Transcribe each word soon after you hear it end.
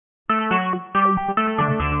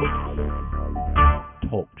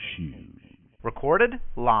shoes. Recorded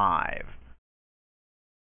live.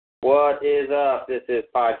 What is up? This is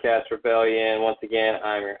Podcast Rebellion. Once again,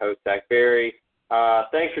 I'm your host, Zach Berry.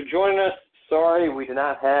 Thanks for joining us. Sorry we did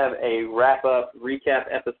not have a wrap-up recap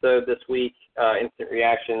episode this week, instant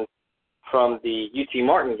reactions from the UT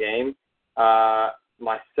Martin game.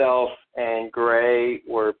 Myself and Gray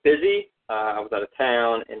were busy. I was out of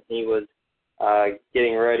town, and he was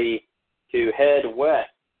getting ready to head west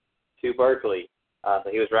to Berkeley. So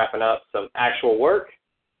he was wrapping up some actual work.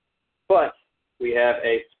 But we have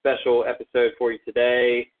a special episode for you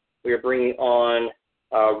today. We are bringing on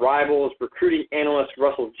Rivals recruiting analyst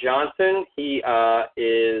Russell Johnson. He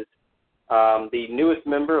is the newest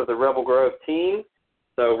member of the Rebel Grove team.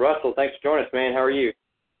 So, Russell, thanks for joining us, man. How are you?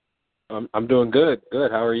 I'm doing good.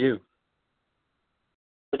 Good. How are you?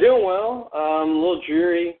 I'm doing well. A little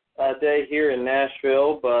dreary day here in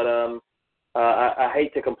Nashville, but I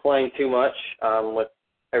hate to complain too much with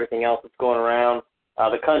everything else that's going around.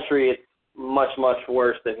 The country, it's much, much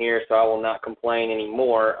worse than here, so I will not complain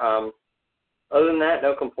anymore. Other than that,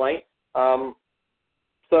 no complaints.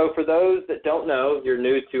 So for those that don't know, you're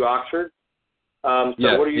new to Oxford. What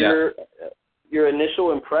are your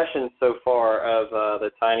initial impressions so far of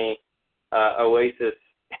the tiny oasis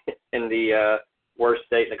in the worst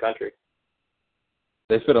state in the country?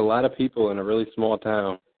 They fit a lot of people in a really small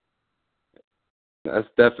town. That's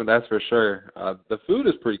for sure. The food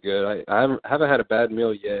is pretty good. I haven't had a bad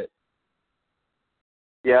meal yet.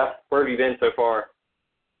 Yeah, where have you been so far?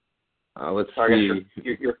 Let's see.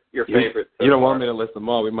 Your favorites. You don't want me to list them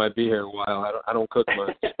all. We might be here a while. I don't cook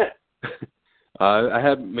much. I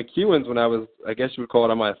had McEwen's when I guess you would call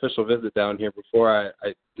it, on my official visit down here before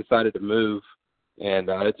I decided to move, and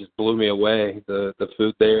it just blew me away, the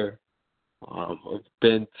food there. I've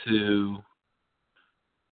been to,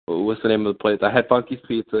 what's the name of the place? I had Funky's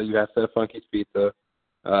Pizza. You have to have Funky's Pizza.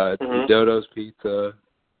 Dodo's Pizza.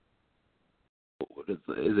 What is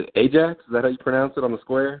it Ajax? Is that how you pronounce it on the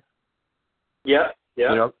square? Yeah. You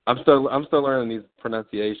know, I'm still learning these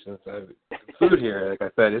pronunciations. Food here, like I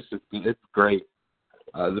said, it's great.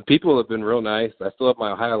 The people have been real nice. I still have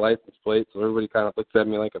my Ohio license plate, so everybody kind of looks at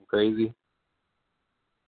me like I'm crazy.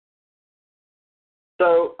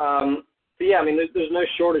 So yeah, I mean, there's no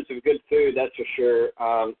shortage of good food, that's for sure.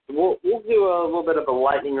 We'll do a little bit of a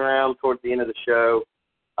lightning round towards the end of the show.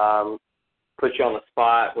 Put you on the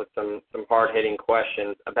spot with some hard-hitting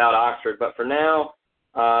questions about Oxford. But for now,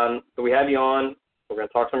 so we have you on. We're going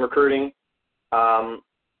to talk some recruiting. A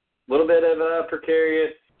little bit of a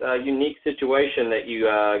precarious, unique situation that you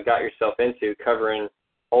got yourself into covering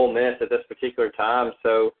Ole Miss at this particular time.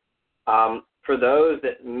 So for those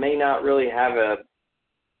that may not really have a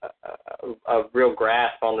real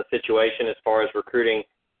grasp on the situation as far as recruiting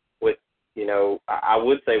with, you know, I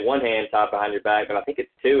would say one hand tied behind your back, but I think it's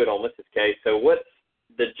two in Ole Miss's case. So what's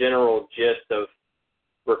the general gist of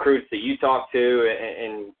recruits that you talk to,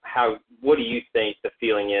 and what do you think the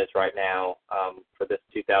feeling is right now for this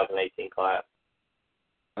 2018 class?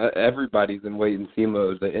 Everybody's in wait-and-see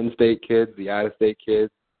mode. The in-state kids, the out-of-state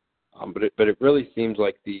kids, but it really seems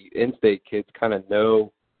like the in-state kids kind of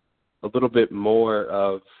know a little bit more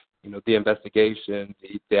of, you know, the investigation,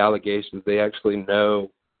 the allegations. They actually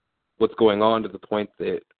know what's going on, to the point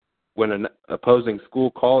that when an opposing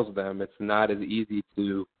school calls them, it's not as easy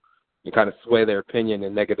to kind of sway their opinion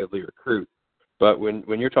and negatively recruit. But when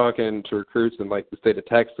you're talking to recruits in like the state of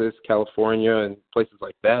Texas, California, and places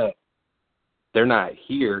like that, they're not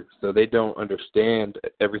here, so they don't understand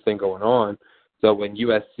everything going on. So when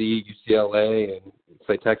USC, UCLA, and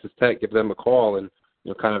say Texas Tech give them a call and, you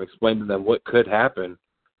know, kind of explain to them what could happen,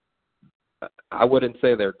 I wouldn't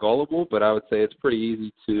say they're gullible, but I would say it's pretty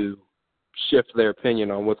easy to shift their opinion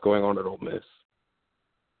on what's going on at Ole Miss.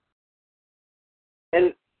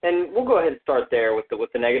 And we'll go ahead and start there with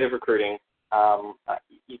the negative recruiting.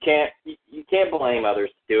 You can't blame others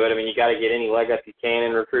to do it. I mean, you got to get any leg up you can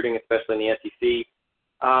in recruiting, especially in the SEC.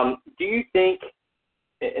 Do you think,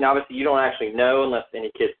 and obviously you don't actually know unless any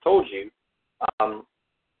kids told you,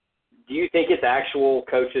 do you think it's actual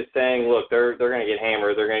coaches saying, look, they're going to get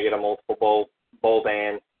hammered, they're going to get a multiple bowl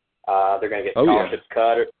ban, they're going to get scholarships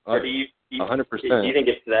cut, or do you 100%. Do you think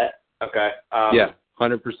it's that? Okay. Yeah,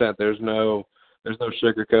 100%. There's no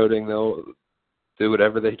sugarcoating. They'll do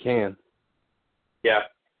whatever they can. Yeah.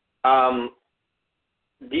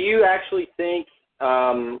 Do you actually think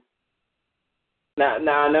now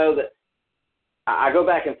I know that I go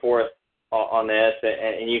back and forth on this,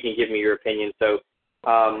 and you can give me your opinion. So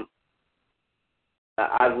I'm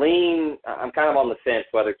kind of on the fence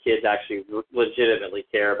whether kids actually legitimately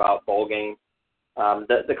care about bowl games.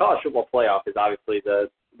 The college football playoff is obviously the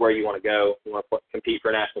where you want to go. You want to compete for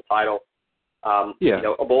a national title. Yeah. You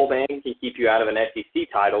know, a bowl ban can keep you out of an SEC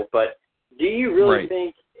title, but do you really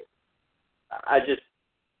think?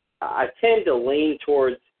 I tend to lean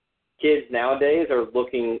towards kids nowadays are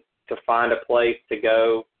looking to find a place to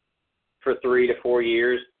go for 3 to 4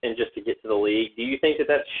 years and just to get to the league. Do you think that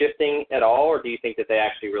that's shifting at all, or do you think that they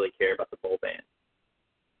actually really care about the bowl ban?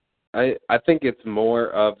 I think it's more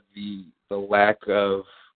of the lack of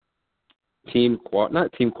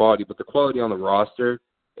not team quality, but the quality on the roster.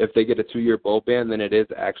 If they get a 2-year bowl ban, then it is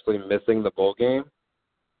actually missing the bowl game.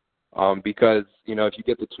 Because, you know, if you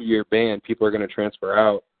get the 2-year ban, people are going to transfer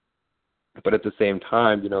out. But at the same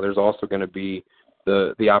time, you know, there's also going to be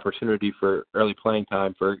the opportunity for early playing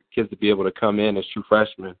time for kids to be able to come in as true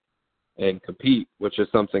freshmen and compete, which is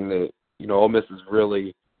something that, you know, Ole Miss has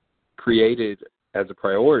really created as a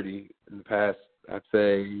priority in the past, I'd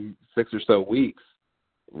say, 6 or so weeks,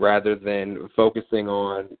 rather than focusing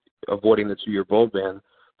on avoiding the 2-year bowl ban.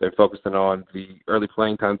 They're focusing on the early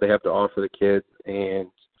playing times they have to offer the kids and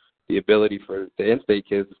the ability for the in-state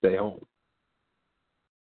kids to stay home.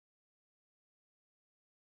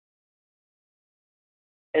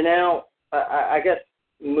 And now, I guess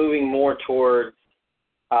moving more towards,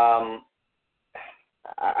 I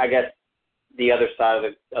guess, the other side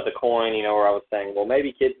of the coin, you know, where I was saying, well,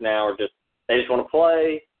 maybe kids now are they just want to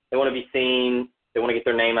play, they want to be seen, they want to get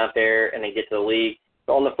their name out there, and they get to the league.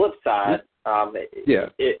 But on the flip side,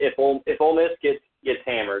 if Ole Miss gets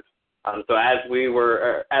hammered, so as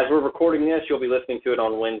we're recording this, you'll be listening to it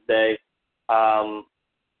on Wednesday.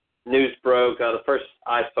 News broke. The first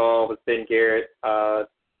I saw was Ben Garrett.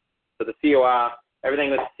 So the COI, everything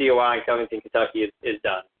with the COI in Covington, Kentucky is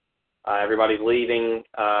done. Everybody's leaving.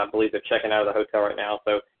 I believe they're checking out of the hotel right now.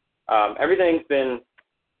 So everything's been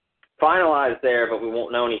finalized there, but we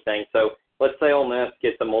won't know anything. So let's say Ole Miss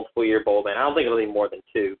gets a multiple-year bowl ban. I don't think it'll be more than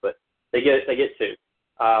 2, but they get 2.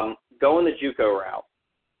 Going the JUCO route.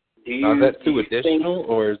 Is that 2 additional,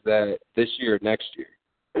 or is that this year or next year?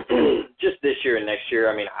 Just this year and next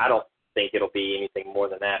year. I mean, I don't think it'll be anything more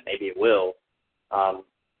than that. Maybe it will.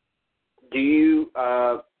 Do you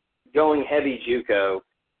going heavy JUCO?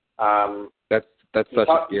 That's such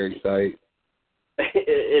a scary sight.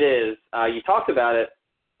 It is. You talked about it,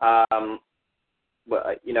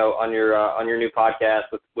 you know, on your new podcast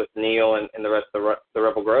with Neil and the rest of the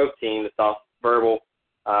Rebel Grove team, the Soft Verbal.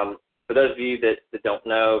 For those of you that don't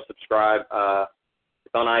know, subscribe.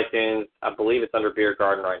 It's on iTunes. I believe it's under Beer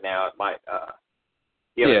Garden right now. It might.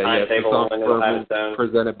 You have a timetable and it'll have its own.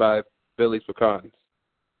 Presented by Billy's Pecans.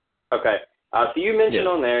 Okay. So you mentioned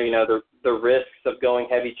on there, you know, the risks of going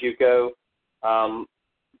heavy JUCO,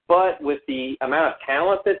 but with the amount of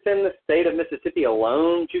talent that's in the state of Mississippi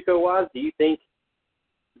alone, JUCO-wise, do you think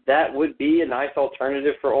that would be a nice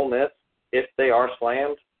alternative for Ole Miss if they are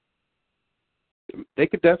slammed? They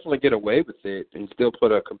could definitely get away with it and still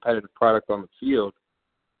put a competitive product on the field.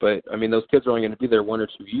 But, I mean, those kids are only going to be there 1 or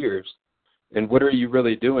 2 years. And what are you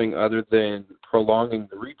really doing other than prolonging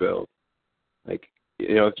the rebuild? Like,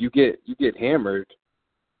 you know, if you get hammered,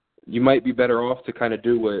 you might be better off to kind of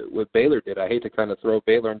do what Baylor did. I hate to kind of throw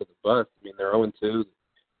Baylor under the bus. I mean, they're 0-2,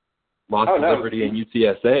 lost to Liberty and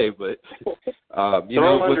UTSA, but you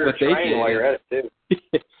know what they did. While you're at it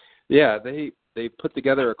too. Yeah, they put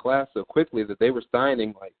together a class so quickly that they were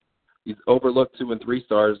signing like these overlooked 2 and 3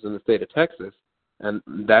 stars in the state of Texas, and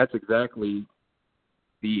that's exactly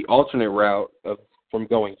the alternate route from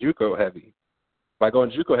going JUCO heavy. By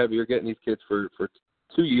going JUCO heavy, you're getting these kids for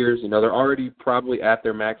 2 years. You know, they're already probably at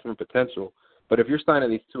their maximum potential. But if you're signing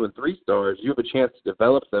these 2 and 3 stars, you have a chance to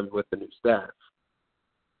develop them with the new staff,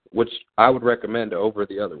 which I would recommend over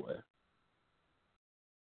the other way.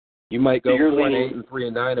 You might go 4-8 and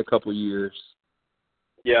 3-9 a couple years.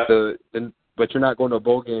 Yeah. But you're not going to a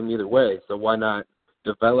bowl game either way. So why not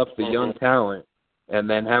develop the young talent and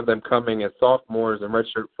then have them coming as sophomores and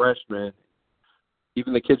redshirt freshmen,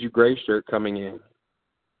 even the kids you gray shirt coming in.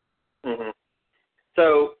 Mm-hmm.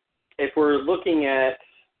 So if we're looking at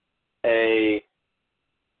a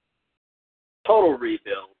total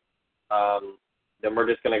rebuild, then we're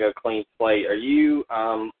just going to go clean slate. Are you?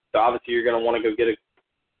 So obviously you're going to want to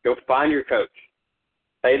go find your coach,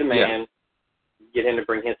 pay the man, get him to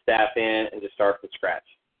bring his staff in, and just start from scratch.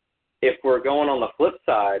 If we're going on the flip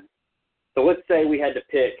side, so let's say we had to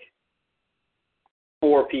pick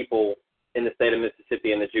 4 people in the state of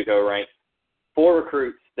Mississippi in the JUCO ranks, 4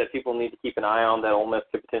 recruits that people need to keep an eye on that Ole Miss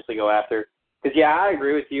could potentially go after. Because, I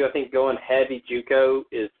agree with you. I think going heavy JUCO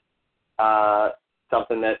is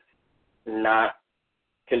something that's not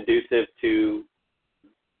conducive to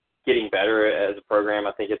getting better as a program.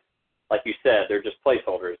 I think it's, like you said, they're just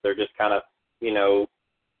placeholders. They're just kind of,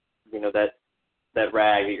 that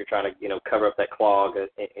rag that you're trying to cover up that clog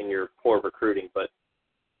in your poor recruiting. But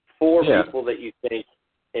four people that you think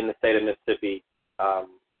in the state of Mississippi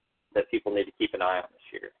that people need to keep an eye on this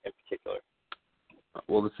year in particular.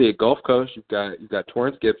 Well, let's see, at Gulf Coast, you've got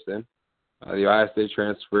Torrance Gibson, the Ohio State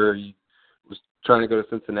transfer. He was trying to go to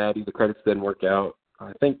Cincinnati. The credits didn't work out.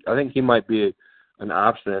 I think he might be an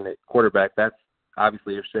option at quarterback. That's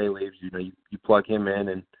obviously if Shea leaves, you plug him in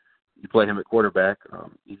and you play him at quarterback.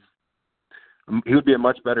 He would be a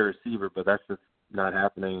much better receiver, but that's just not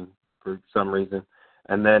happening for some reason.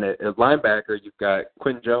 And then at linebacker, you've got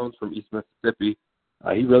Quinn Jones from East Mississippi.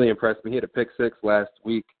 He really impressed me. He had a pick six last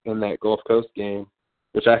week in that Gulf Coast game,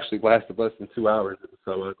 which actually lasted less than 2 hours. It was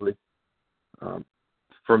so ugly.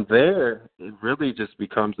 From there, it really just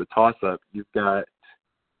becomes a toss-up. You've got,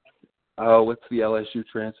 what's the LSU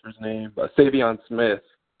transfer's name? Savion Smith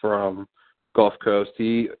from Gulf Coast.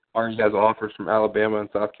 He already has offers from Alabama and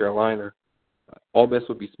South Carolina. Ole Miss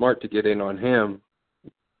would be smart to get in on him.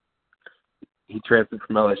 He transferred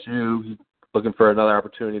from LSU. He's looking for another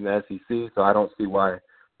opportunity in the SEC, so I don't see why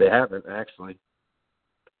they haven't, actually.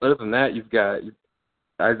 Other than that, you've got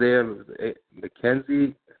Isaiah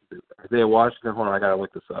McKenzie, Isaiah Washington. Hold on, I got to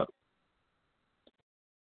look this up.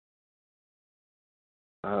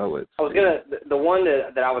 The one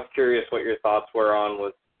that I was curious what your thoughts were on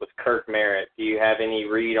was Kirk Merritt. Do you have any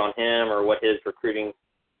read on him or what his recruiting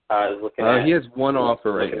is looking at? He has one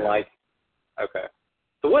offer right now. Like? Okay.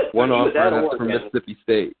 So what? One offer, and that's from Mississippi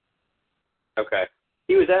State. Okay.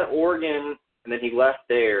 He was at Oregon, and then he left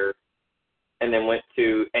there, and then went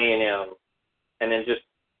to A&M, and then just,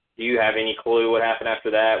 do you have any clue what happened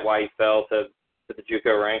after that? Why he fell to the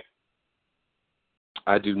JUCO ranks?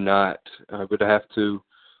 I do not. I would have to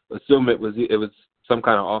assume it was some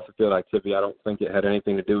kind of off the field activity. I don't think it had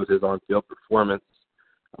anything to do with his on field performance.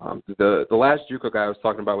 The last JUCO guy I was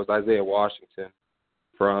talking about was Isaiah Washington.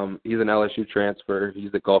 He's an LSU transfer.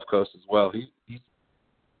 He's at Gulf Coast as well. He's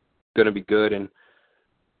going to be good, and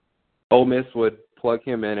Ole Miss would plug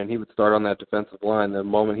him in, and he would start on that defensive line the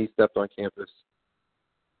moment he stepped on campus.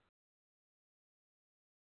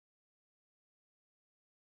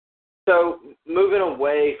 So moving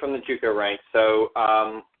away from the JUCO ranks,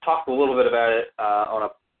 talked a little bit about it on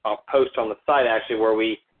a post on the site actually, where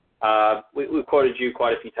we quoted you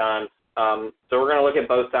quite a few times. So we're going to look at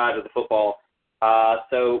both sides of the football.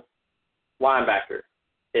 So linebacker,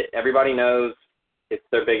 everybody knows it's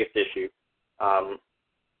their biggest issue.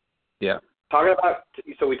 Yeah.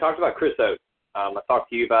 We talked about Chris Oates. I talked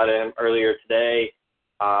to you about him earlier today.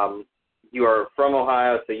 You are from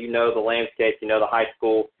Ohio, so you know the landscape. You know the high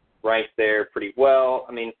school ranks there pretty well.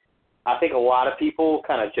 I mean, I think a lot of people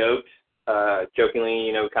kind of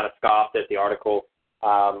jokingly, kind of scoffed at the article.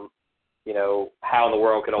 How in the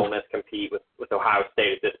world could Ole Miss compete with Ohio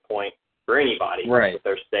State at this point for anybody with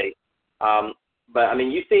their state? But, I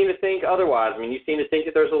mean, you seem to think otherwise. I mean, you seem to think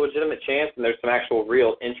that there's a legitimate chance and there's some actual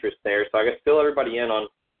real interest there. So I guess fill everybody in on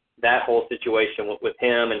that whole situation with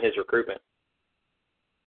him and his recruitment.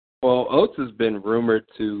 Well, Oates has been rumored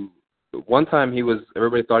to – one time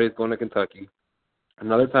everybody thought he was going to Kentucky.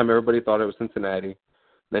 Another time everybody thought it was Cincinnati.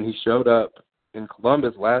 Then he showed up in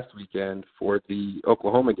Columbus last weekend for the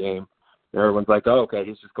Oklahoma game. And everyone's like, oh, okay,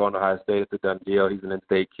 he's just going to Ohio State. It's a done deal. He's an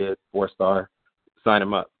in-state kid, 4-star. Sign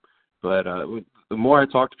him up. But the more I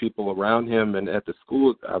talk to people around him and at the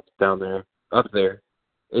school up there,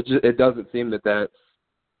 it doesn't seem that that's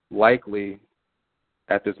likely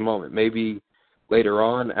at this moment. Maybe later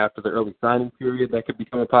on after the early signing period that could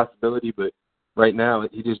become a possibility, but right now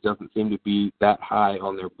he just doesn't seem to be that high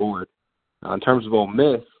on their board. In terms of Ole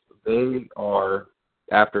Miss, they are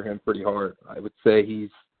after him pretty hard. I would say he's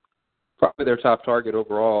probably their top target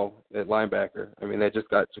overall at linebacker. I mean, they just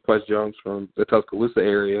got Jaquez Jones from the Tuscaloosa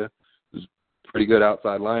area, who's a pretty good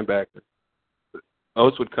outside linebacker. But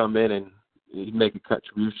Oates would come in and he'd make a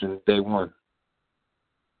contribution day one.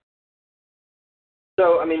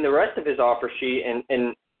 So, I mean, the rest of his offer sheet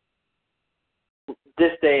in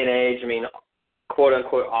this day and age, I mean,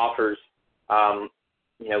 quote-unquote offers,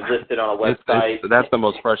 listed on a website. That's the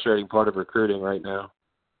most frustrating part of recruiting right now.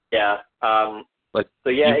 Yeah.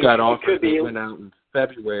 You've got offers that went out in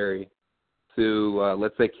February to,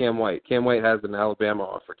 let's say, Cam White. Cam White has an Alabama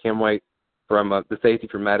offer. Cam White from the safety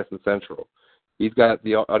from Madison Central. He's got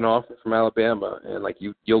an offer from Alabama, and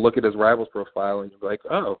you'll look at his rivals profile and you'll be like,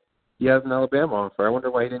 oh, he has an Alabama offer. I wonder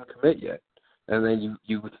why he didn't commit yet. And then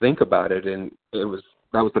you think about it, and that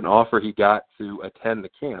was an offer he got to attend the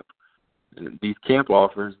camp. And these camp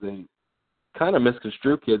offers, they kind of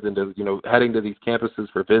misconstrue kids into, heading to these campuses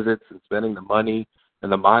for visits and spending the money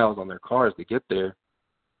and the miles on their cars to get there.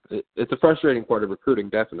 it's a frustrating part of recruiting,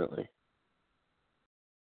 definitely.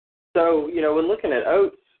 So, when looking at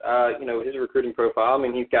Oates, his recruiting profile, I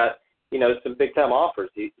mean, he's got, some big-time offers.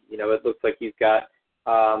 It looks like he's got,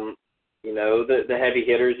 the heavy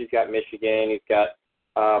hitters. He's got Michigan. He's got,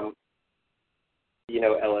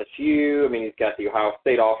 LSU. I mean, he's got the Ohio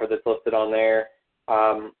State offer that's listed on there.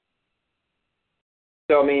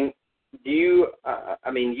 So, I mean,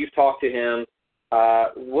 you've talked to him.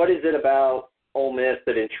 What is it about Ole Miss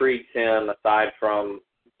that intrigues him aside from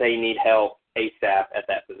they need help ASAP at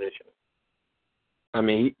that position? I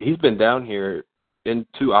mean, he's been down here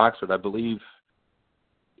to Oxford, I believe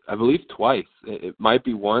twice. It might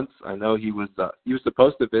be once. I know he was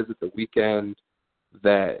supposed to visit the weekend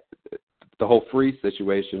that the whole Freeze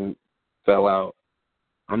situation fell out.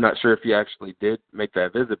 I'm not sure if he actually did make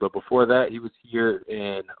that visit, but before that, he was here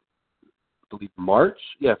in, I believe, March,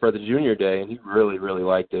 for the junior day, and he really, really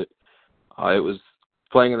liked it. It was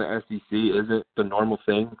playing in the SEC isn't the normal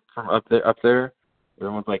thing from up there.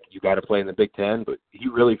 Everyone's like, you got to play in the Big Ten, but he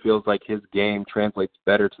really feels like his game translates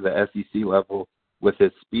better to the SEC level with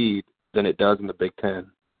his speed than it does in the Big Ten,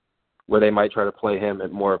 where they might try to play him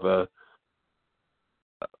at more of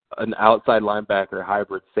an outside linebacker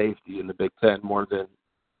hybrid safety in the Big Ten more than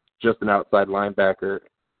just an outside linebacker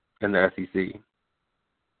in the SEC.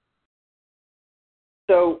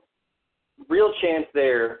 So, real chance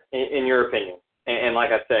there, in your opinion, and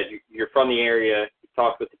like I said, you're from the area, you've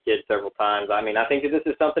talked with the kids several times. I mean, I think that this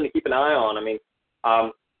is something to keep an eye on. I mean,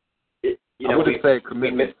 I wouldn't say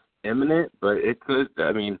commitment imminent, but it could.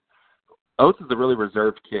 I mean, Oates is a really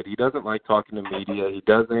reserved kid. He doesn't like talking to media. He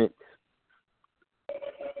doesn't,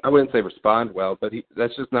 I wouldn't say respond well, but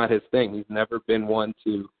that's just not his thing. He's never been one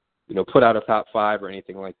to, put out a top 5 or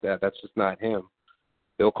anything like that. That's just not him.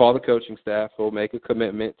 He'll call the coaching staff. He'll make a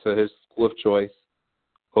commitment to his school of choice.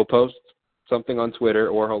 He'll post something on Twitter,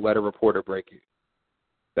 or he'll let a reporter break it.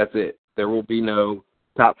 That's it. There will be no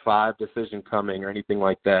top 5 decision coming or anything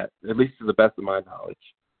like that, at least to the best of my knowledge.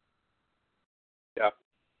 Yeah.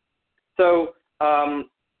 So,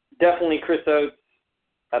 definitely Chris Oates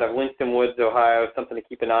out of Winston Woods, Ohio, something to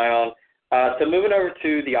keep an eye on. So moving over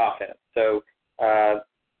to the offense. So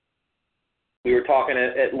we were talking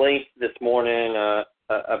at length this morning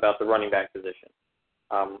about the running back position,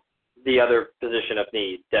 the other position of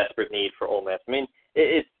need, desperate need for Ole Miss. I mean,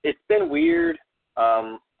 it's been weird.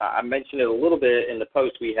 I mentioned it a little bit in the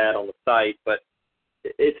post we had on the site, but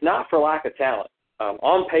it's not for lack of talent.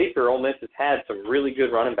 On paper, Ole Miss has had some really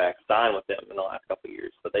good running backs sign with them in the last couple of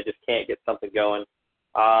years, but they just can't get something going.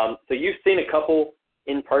 So you've seen a couple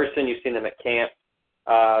in person. You've seen them at camp.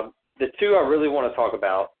 The two I really want to talk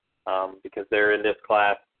about because they're in this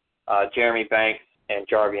class, Jeremy Banks and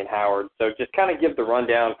Jarvian Howard. So just kind of give the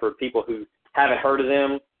rundown for people who haven't heard of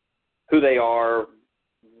them, who they are,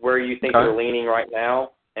 where you think they're leaning right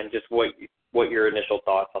now, and just what your initial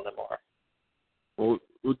thoughts on them are. Well,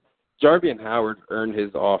 Jarvian Howard earned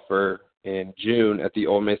his offer in June at the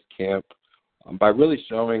Ole Miss camp by really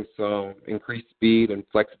showing some increased speed and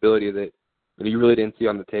flexibility that you really didn't see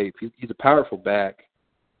on the tape. He's a powerful back,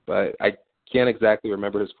 but I can't exactly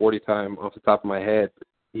remember his 40 time off the top of my head. But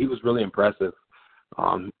he was really impressive.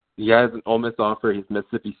 He has an Ole Miss offer. He's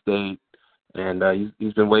Mississippi State, and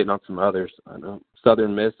he's been waiting on some others. I know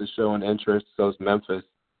Southern Miss is showing interest, so is Memphis.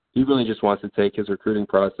 He really just wants to take his recruiting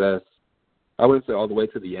process, I wouldn't say all the way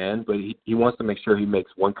to the end, but he wants to make sure he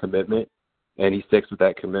makes one commitment, and he sticks with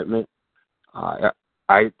that commitment. I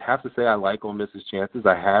have to say I like Ole Miss's chances.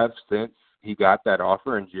 I have since he got that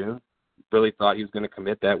offer in June. Really thought he was going to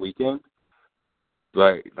commit that weekend.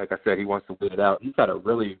 But like I said, he wants to wait it out. He's had a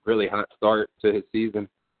really, really hot start to his season.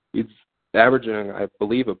 He's averaging, I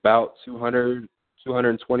believe, about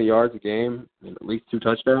 220 yards a game and at least 2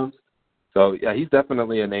 touchdowns. So, yeah, he's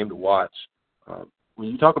definitely a name to watch. When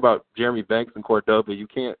you talk about Jeremy Banks and Cordova, you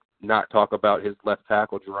can't not talk about his left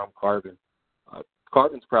tackle, Jerome Carvin.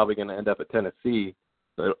 Carvin's probably going to end up at Tennessee,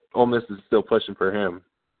 but Ole Miss is still pushing for him.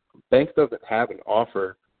 Banks doesn't have an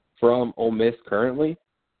offer from Ole Miss currently,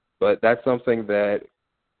 but that's something that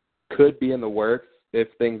could be in the works if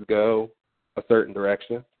things go a certain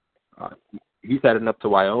direction. He's heading up to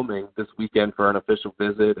Wyoming this weekend for an official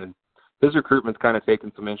visit, and his recruitment's kind of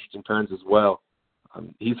taken some interesting turns as well.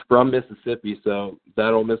 He's from Mississippi, so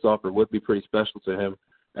that Ole Miss offer would be pretty special to him,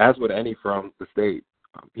 as would any from the state.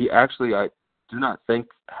 He actually, I do not think,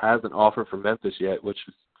 has an offer from Memphis yet, which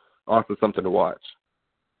is also something to watch.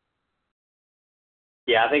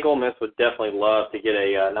 Yeah, I think Ole Miss would definitely love to get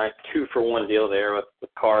a nice 2-for-1 deal there with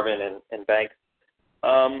Carvin and Banks.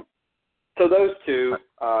 So those two,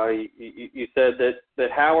 you said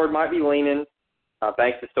that Howard might be leaning.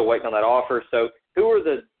 Banks is still waiting on that offer. So who are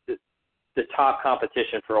the top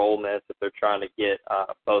competition for Ole Miss if they're trying to get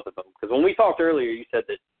both of them? Because when we talked earlier, you said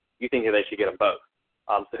that you think that they should get them both.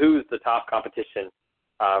 So who's the top competition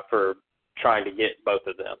for trying to get both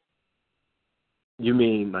of them? You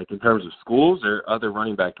mean like in terms of schools or other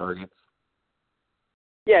running back targets?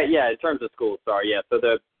 Yeah, in terms of schools, sorry. Yeah, so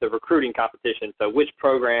the recruiting competition. So which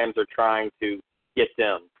programs are trying to get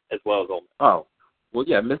them as well as Ole Miss? Oh, well,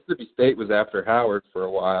 yeah, Mississippi State was after Howard for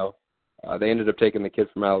a while. They ended up taking the kid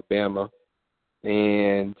from Alabama.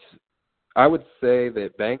 And I would say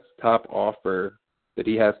that Banks' top offer that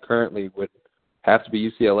he has currently would have to be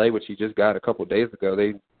UCLA, which he just got a couple of days ago.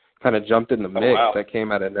 They kind of jumped in the mix. Wow. That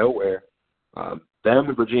came out of nowhere. Them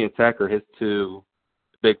and Virginia Tech are his two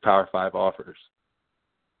big Power 5 offers.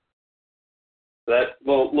 So that a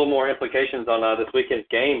little more implications on this weekend's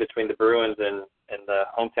game between the Bruins and the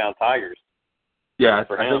hometown Tigers. Yeah,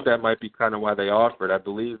 I think that might be kind of why they offered. I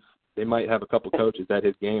believe they might have a couple coaches at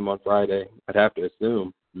his game on Friday. I'd have to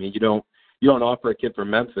assume. I mean, you don't offer a kid from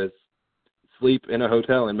Memphis sleep in a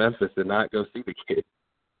hotel in Memphis and not go see the kid.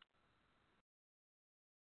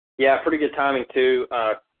 Yeah, pretty good timing too.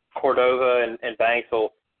 Cordova and Banks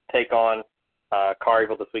will take on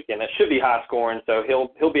Collierville this weekend. It should be high scoring, so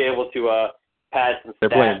he'll be able to pad some stats. They're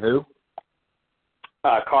playing who?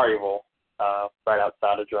 Collierville, right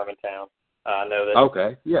outside of Germantown. I know that.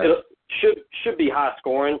 Okay, yeah. It should be high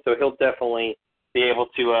scoring, so he'll definitely be able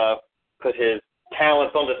to put his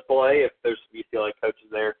talents on display if there's UCLA coaches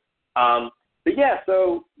there. But yeah,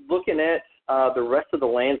 so looking at the rest of the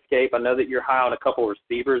landscape, I know that you're high on a couple of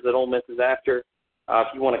receivers that Ole Miss is after. If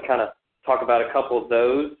you want to kind of talk about a couple of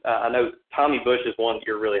those, I know Tommy Bush is one that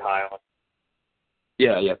you're really high on.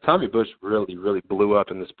 Yeah. Tommy Bush really, really blew up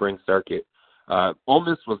in the spring circuit. Ole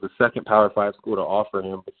Miss was the second Power 5 school to offer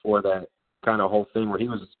him before that kind of whole thing where he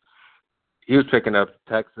was picking up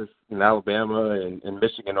Texas and Alabama and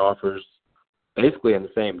Michigan offers basically in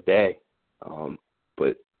the same day.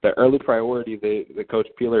 But the early priority that Coach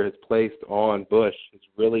Peeler has placed on Bush has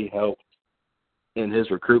really helped in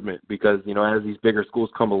his recruitment because, as these bigger schools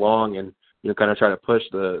come along and, kind of try to push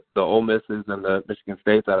the Ole Misses and the Michigan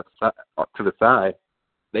States to the side,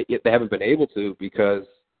 they haven't been able to because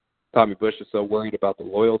Tommy Bush is so worried about the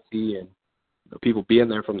loyalty and people being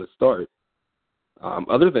there from the start.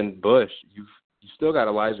 Other than Bush, you still got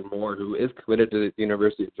Elijah Moore, who is committed to the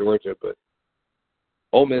University of Georgia, but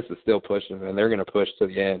Ole Miss is still pushing, and they're going to push to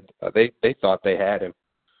the end. They thought they had him.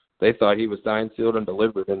 They thought he was signed, sealed, and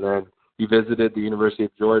delivered, and then he visited the University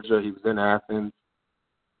of Georgia. He was in Athens,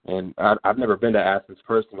 and I've never been to Athens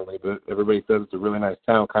personally, but everybody says it's a really nice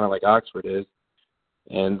town, kind of like Oxford is,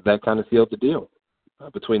 and that kind of sealed the deal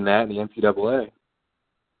between that and the NCAA.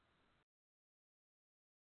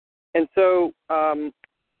 And so a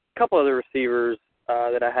couple other receivers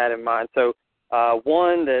that I had in mind. So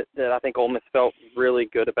one that I think Ole Miss felt really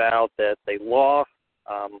good about that they lost,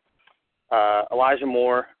 Elijah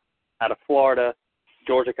Moore out of Florida.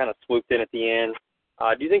 Georgia kind of swooped in at the end.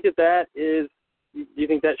 Do you think that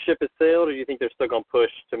ship has sailed, or do you think they're still going to push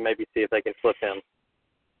to maybe see if they can flip him?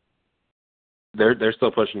 They're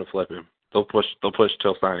still pushing to flip him. They'll push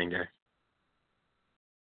till signing day.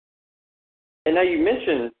 And now you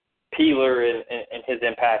mentioned Peeler and his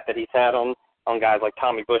impact that he's had on guys like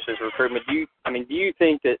Tommy Bush's recruitment. Do you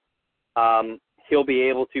think that he'll be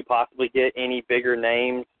able to possibly get any bigger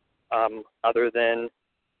names other than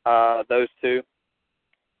those two?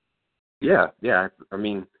 Yeah. I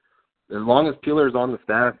mean, as long as Peeler's on the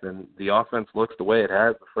staff and the offense looks the way it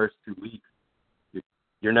has the first 2 weeks,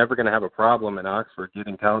 you're never going to have a problem in Oxford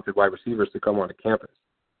getting talented wide receivers to come onto campus.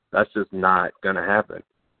 That's just not going to happen.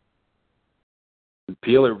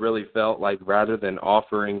 Peeler really felt like rather than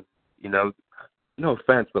offering, no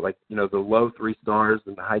offense, but the low 3 stars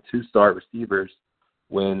and the high 2-star receivers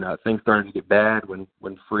when things started to get bad, when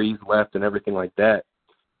Freeze left and everything like that,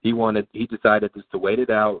 he decided just to wait it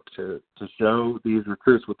out to show these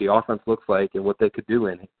recruits what the offense looks like and what they could do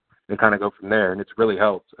in it and kind of go from there. And it's really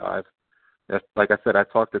helped. Like I said, I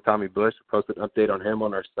talked to Tommy Bush, posted an update on him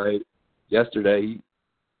on our site yesterday. He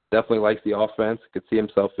definitely likes the offense, could see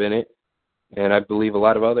himself in it. And I believe a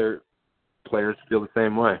lot of other players feel the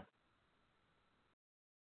same way.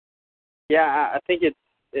 Yeah, I think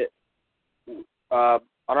on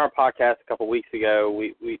our podcast a couple weeks ago,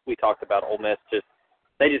 we talked about Ole Miss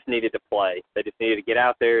they just needed to play. They just needed to get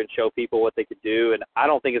out there and show people what they could do. And I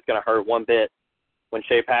don't think it's going to hurt one bit when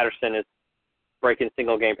Shea Patterson is breaking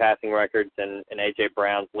single-game passing records and A.J.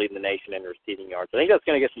 Brown's leading the nation in receiving yards. I think that's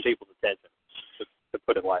going to get some people's attention, to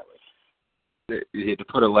put it lightly. To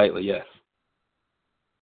put it lightly, yes.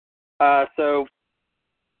 So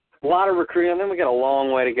a lot of recruiting. And then we got a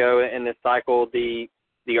long way to go in this cycle. The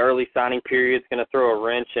the early signing period is going to throw a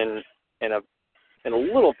wrench in a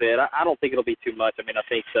little bit. I don't think it'll be too much. I mean, I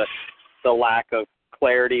think the lack of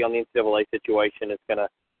clarity on the NCAA situation is going to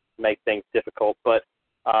make things difficult. But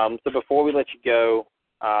so before we let you go,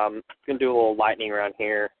 I'm going to do a little lightning round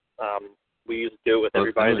here. We usually do it with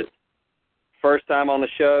everybody that's first time on the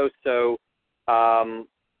show. So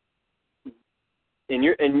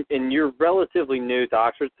and you're relatively new to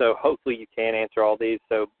Oxford, so hopefully you can answer all these.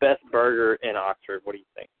 So best burger in Oxford, what do you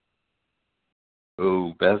think?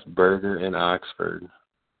 Ooh, best burger in Oxford.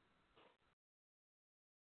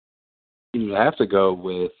 You have to go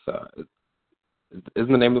with,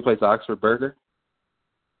 isn't the name of the place Oxford Burger?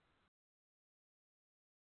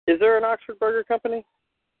 Is there an Oxford Burger Company?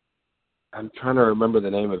 I'm trying to remember the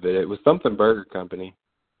name of it. It was something Burger Company.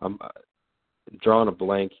 I'm drawing a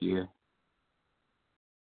blank here.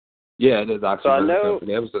 Yeah, it is Oxford Burger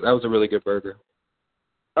Company. That was a really good burger.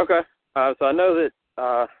 Okay. So I know that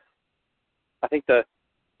I think the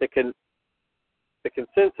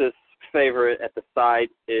consensus favorite at the site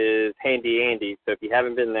is Handy Andy. So if you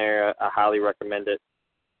haven't been there, I highly recommend it.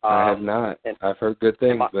 I have not. I've heard good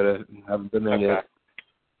things, but I haven't been there yet.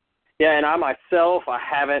 Yeah, and I myself, I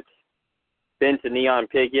haven't been to Neon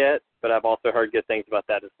Pig yet, but I've also heard good things about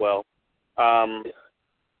that as well.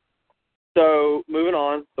 So moving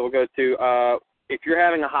on, so we'll go to if you're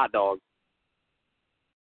having a hot dog,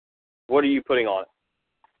 what are you putting on it?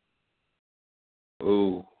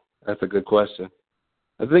 Ooh, that's a good question.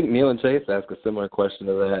 I think Neil and Chase asked a similar question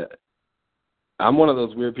to that. I'm one of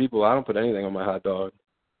those weird people. I don't put anything on my hot dog.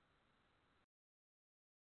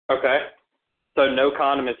 Okay. So no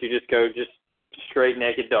condiments. You just go just straight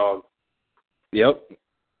naked dog. Yep.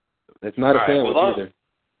 It's not a sandwich either.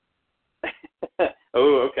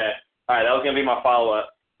 Oh, okay. All right, that was going to be my follow-up.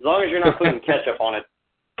 As long as you're not putting ketchup on it,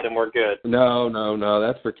 then we're good. No.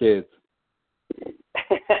 That's for kids.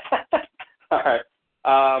 All right.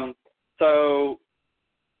 So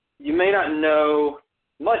you may not know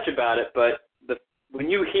much about it, but when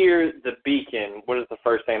you hear the Beacon, what is the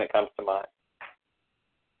first thing that comes to mind?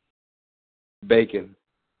 Bacon.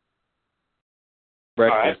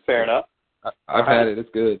 Breakfast. All right, fair enough. I've had it. It's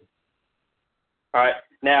good. All right.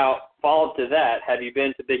 Now, follow up to that, have you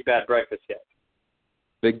been to Big Bad Breakfast yet?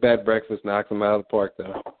 Big Bad Breakfast knocks them out of the park,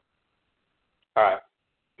 though. All right.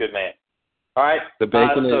 Good man. All right. The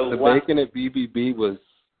bacon at BBB was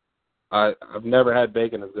I've never had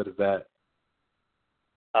bacon as good as that.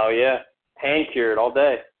 Oh, yeah. Hand-cured all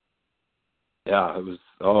day. Yeah, it was,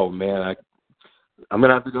 oh, man. I'm going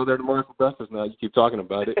to have to go there tomorrow for breakfast now. You keep talking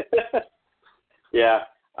about it. Yeah.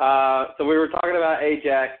 So we were talking about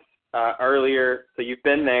Ajax earlier. So you've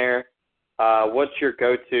been there. What's your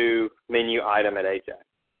go-to menu item at Ajax?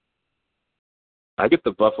 I get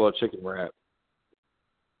the buffalo chicken wrap.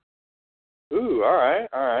 Ooh, all right.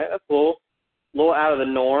 That's a little out of the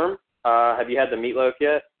norm. Have you had the meatloaf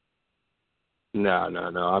yet? No.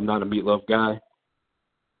 I'm not a meatloaf guy.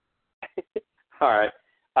 All right.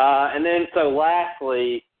 And then, so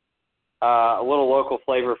lastly, a little local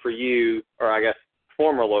flavor for you, or I guess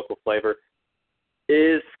former local flavor,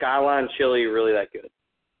 is Skyline Chili really that good?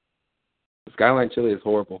 Skyline Chili is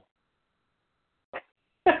horrible.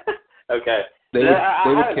 Okay. They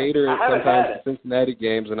would cater sometimes to Cincinnati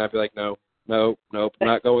games, and I'd be like, nope,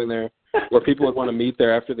 not going there. Where people would want to meet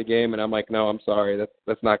there after the game, and I'm like, no, I'm sorry,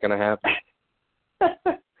 that's not going to happen.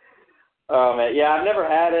 Oh, man. Yeah, I've never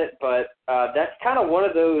had it, but that's kind of one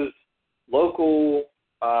of those local,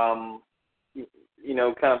 kind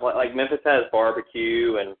of like Memphis has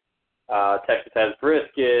barbecue and Texas has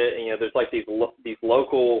brisket, and, there's like these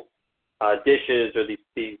local dishes or these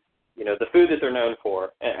the food that they're known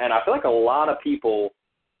for. And I feel like a lot of people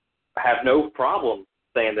have no problem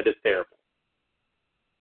saying that it's terrible.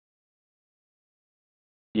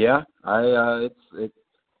 Yeah, it's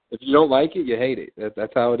if you don't like it, you hate it.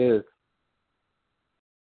 That's how it is.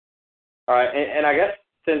 All right, and I guess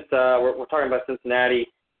since we're talking about Cincinnati,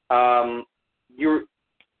 so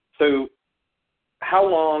how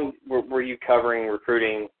long were you covering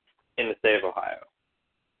recruiting in the state of Ohio?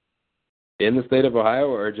 In the state of Ohio,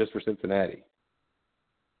 or just for Cincinnati?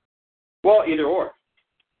 Well, either or.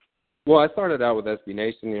 Well, I started out with SB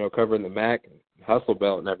Nation, covering the MAC and Hustle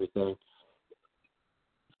Belt and everything.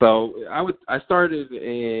 So I started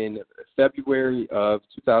in February of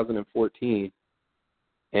 2014,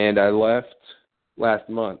 and I left last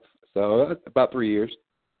month. So that's about 3 years.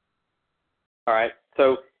 All right.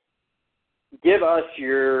 So give us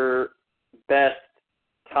your best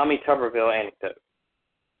Tommy Tuberville anecdote.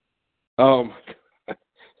 Oh, my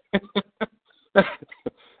God.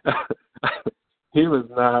 He was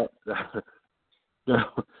not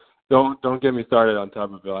Don't get me started on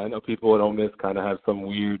Tuberville. I know people at Ole Miss kind of have some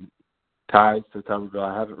weird ties to Tuberville.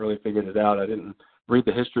 I haven't really figured it out. I didn't read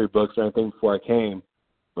the history books or anything before I came,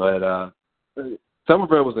 but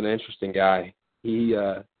Tuberville was an interesting guy. He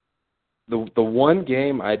the one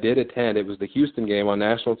game I did attend, it was the Houston game on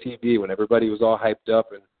national TV when everybody was all hyped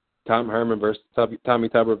up and Tom Herman versus Tommy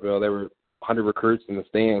Tuberville. There were 100 recruits in the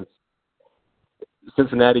stands.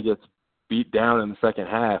 Cincinnati gets beat down in the second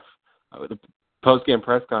half. The post-game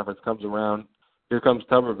press conference comes around. Here comes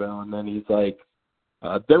Tuberville, and then he's like,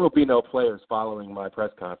 there will be no players following my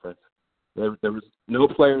press conference. There was no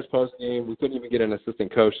players post-game. We couldn't even get an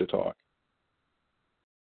assistant coach to talk.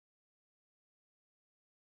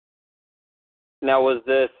 Now, was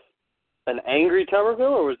this an angry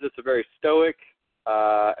Tuberville, or was this a very stoic?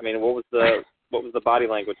 What was the body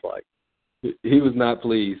language like? He was not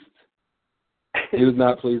pleased. He was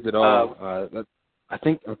not pleased at all. I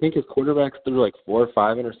think his quarterbacks threw like 4 or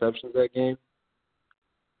 5 interceptions that game.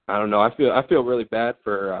 I don't know. I feel really bad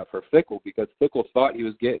for Fickle because Fickle thought he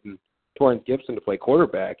was getting Torrance Gibson to play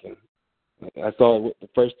quarterback, and I saw the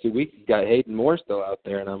first 2 weeks he's got Hayden Moore still out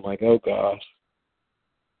there, and I'm like, oh gosh.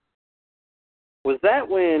 Was that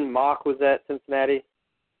when Mock was at Cincinnati?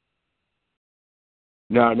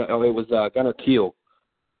 No, it was Gunnar Keel,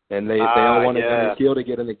 and they all wanted Gunnar Keel to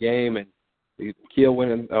get in the game, and Keel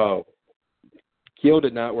went in. Oh, Keel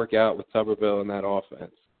did not work out with Tuberville in that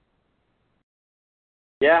offense.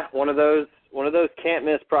 Yeah, one of those can't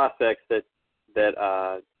miss prospects that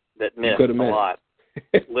missed a lot,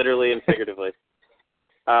 literally and figuratively.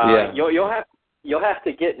 Yeah. You'll have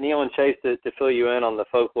to get Neil and Chase to fill you in on the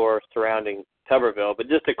folklore surrounding Tuberville, but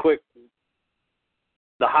just the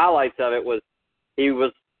highlights of it was he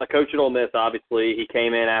was a coach at Ole Miss. Obviously, he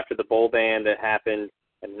came in after the bowl ban that happened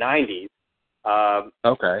in the 90s.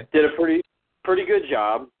 Okay. Did a pretty good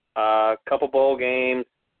job. Couple bowl games,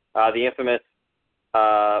 the infamous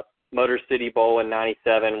Motor City Bowl in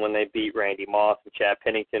 '97 when they beat Randy Moss and Chad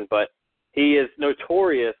Pennington. But he is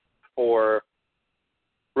notorious for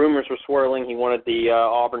rumors were swirling. He wanted the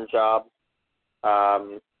Auburn job.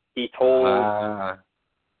 He told I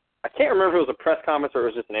can't remember if it was a press conference or it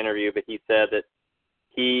was just an interview, but he said that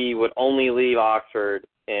he would only leave Oxford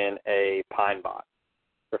in a pine box.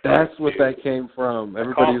 That's what that came from.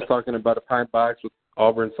 Everybody was talking about a pine box with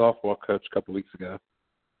Auburn softball coach a couple weeks ago.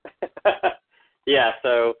 Yeah,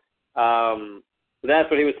 so that's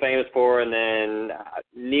what he was famous for. And then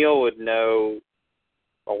Neil would know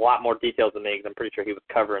a lot more details than me because I'm pretty sure he was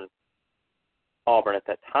covering Auburn at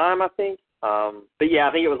that time, I think. But, yeah,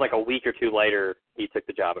 I think it was like a week or two later he took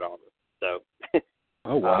the job at Auburn. So.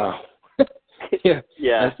 Oh, wow. Yeah.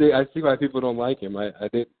 I see why people don't like him.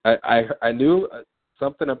 I knew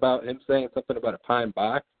something about him saying something about a pine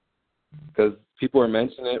box because people were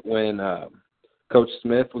mentioning it when Coach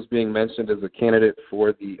Smith was being mentioned as a candidate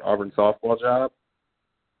for the Auburn softball job.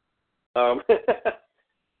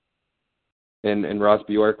 And Ross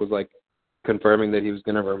Bjork was like confirming that he was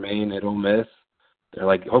going to remain at Ole Miss. They're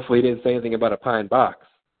like, hopefully he didn't say anything about a pine box.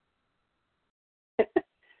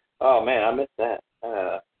 Oh man, I missed that.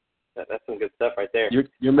 That's some good stuff right there.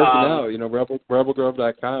 You're missing out. You know,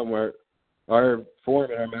 rebelgrove.com, where our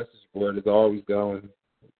forum and our message board is always going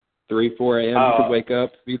 3, 4 a.m. You can wake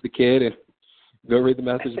up, feed the kid, and go read the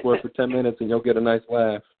message board for 10 minutes, and you'll get a nice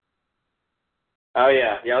laugh. Oh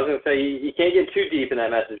yeah. I was gonna say you can't get too deep in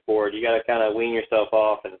that message board. You got to kind of wean yourself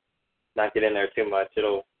off and not get in there too much.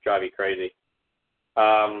 It'll drive you crazy.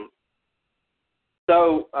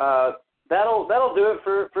 So that'll do it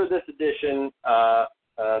for this edition,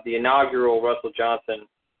 the inaugural Russell Johnson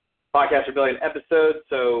Podcast Rebellion episode.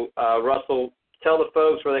 So Russell, tell the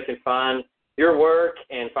folks where they can find your work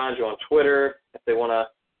and find you on Twitter if they want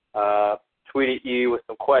to tweet at you with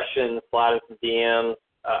some questions, slide in some DMs.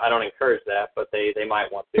 I don't encourage that, but they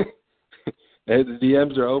might want to. Hey, the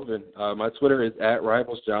DMs are open. My Twitter is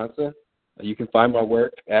 @RivalsJohnson. You can find my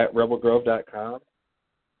work at rebelgrove.com.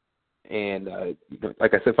 And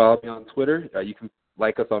like I said, follow me on Twitter. You can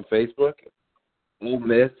like us on Facebook, Ole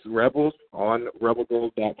Miss Rebels on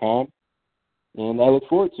rebelgrove.com. And I look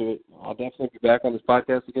forward to it. I'll definitely be back on this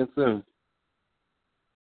podcast again soon.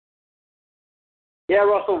 Yeah,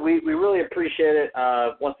 Russell, we really appreciate it.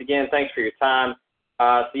 Once again, thanks for your time.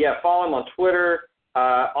 Follow him on Twitter.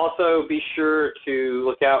 Also, be sure to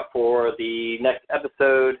look out for the next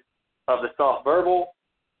episode of the Soft Verbal.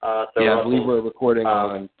 I believe we're recording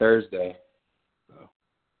on Thursday. So.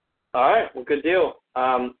 All right, well, good deal.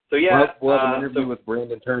 We'll have an interview with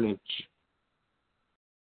Brandon Turnage.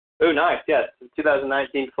 Oh, nice, yes.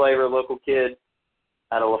 2019 flavor, local kid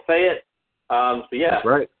out of Lafayette. That's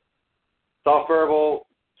right. Soft Verbal,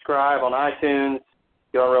 subscribe on iTunes.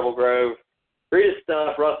 Get on Rebel Grove. Read his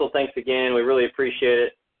stuff. Russell, thanks again. We really appreciate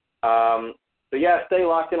it. So, yeah, stay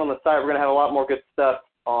locked in on the site. We're going to have a lot more good stuff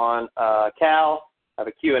on Cal. Have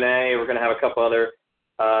a Q&A. We're going to have a couple other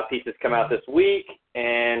pieces come out this week,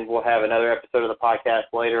 and we'll have another episode of the podcast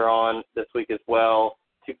later on this week as well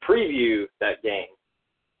to preview that game.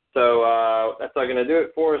 So that's all going to do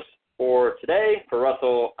it for us for today. For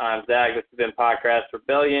Russell, I'm Zach. This has been Podcast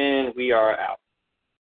Rebellion. We are out.